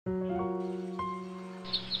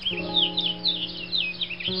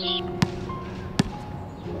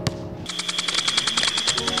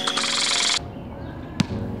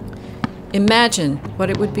Imagine what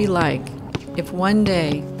it would be like if one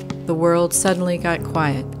day the world suddenly got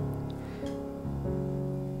quiet.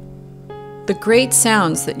 The great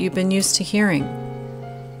sounds that you've been used to hearing,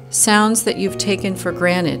 sounds that you've taken for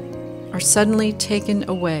granted, are suddenly taken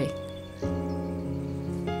away.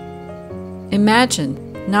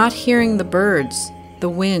 Imagine not hearing the birds, the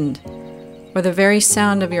wind, or the very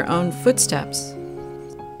sound of your own footsteps.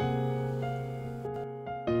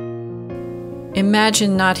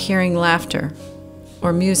 Imagine not hearing laughter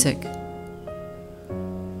or music.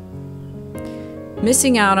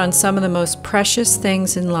 Missing out on some of the most precious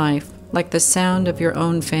things in life, like the sound of your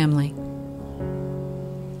own family.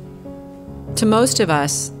 To most of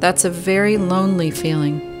us, that's a very lonely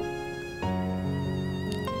feeling.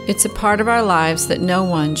 It's a part of our lives that no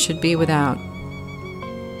one should be without.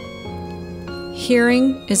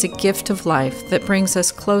 Hearing is a gift of life that brings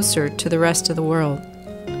us closer to the rest of the world.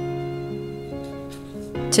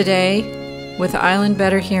 Today, with Island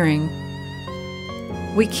Better Hearing,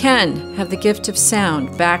 we can have the gift of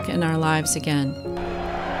sound back in our lives again.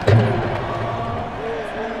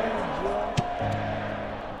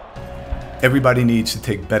 Everybody needs to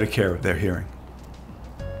take better care of their hearing.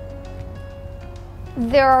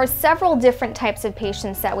 There are several different types of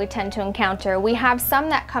patients that we tend to encounter. We have some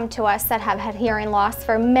that come to us that have had hearing loss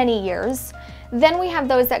for many years. Then we have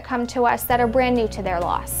those that come to us that are brand new to their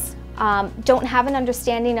loss, don't have an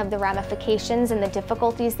understanding of the ramifications and the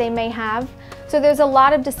difficulties they may have. So there's a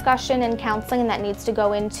lot of discussion and counseling that needs to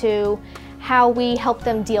go into how we help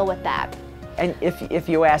them deal with that. And if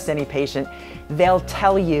you ask any patient, they'll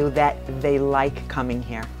tell you that they like coming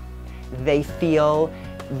here. They feel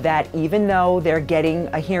that even though they're getting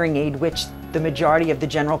a hearing aid, which the majority of the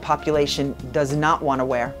general population does not want to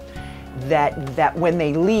wear, that when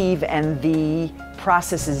they leave and the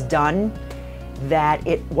process is done, that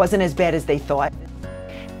it wasn't as bad as they thought.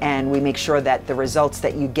 And we make sure that the results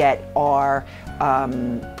that you get are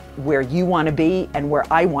where you want to be and where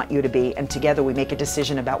I want you to be, and together we make a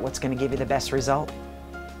decision about what's going to give you the best result.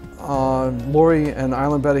 Lori and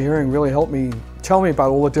Island Better Hearing really helped me tell me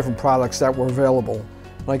about all the different products that were available.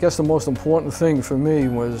 And I guess the most important thing for me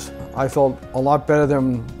was I felt a lot better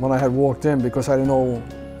than when I had walked in because I didn't know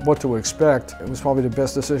what to expect. It was probably the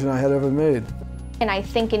best decision I had ever made. And I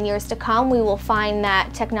think in years to come we will find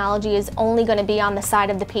that technology is only going to be on the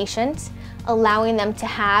side of the patient, allowing them to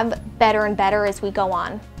have better and better as we go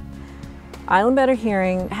on. Island Better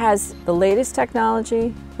Hearing has the latest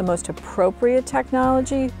technology, the most appropriate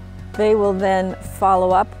technology. They will then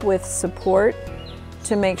follow up with support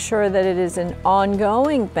to make sure that it is an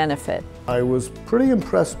ongoing benefit. I was pretty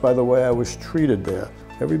impressed by the way I was treated there.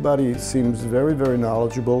 Everybody seems very, very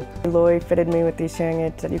knowledgeable. Lori fitted me with these hearing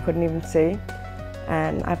aids that you couldn't even see,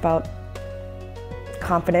 and I felt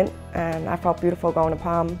confident and I felt beautiful going to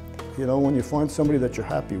Palm. You know, when you find somebody that you're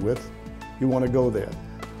happy with, you want to go there.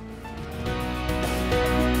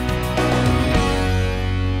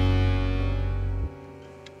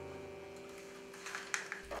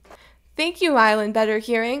 Thank you, Island Better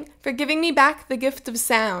Hearing, for giving me back the gift of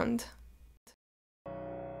sound.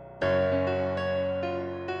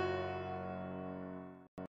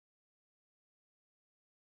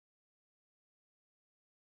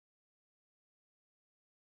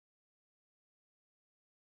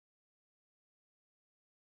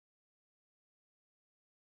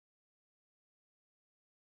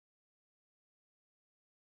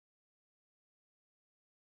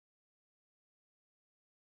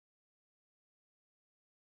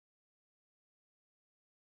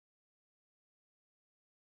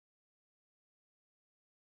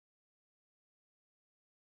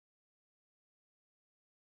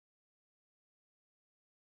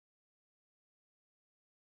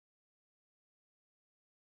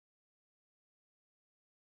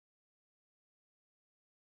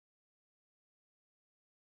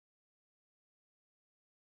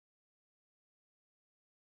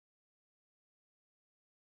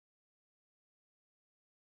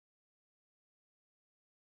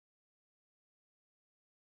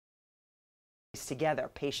 Together,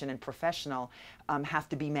 patient and professional, have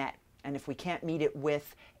to be met. And if we can't meet it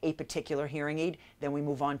with a particular hearing aid, then we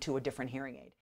move on to a different hearing aid.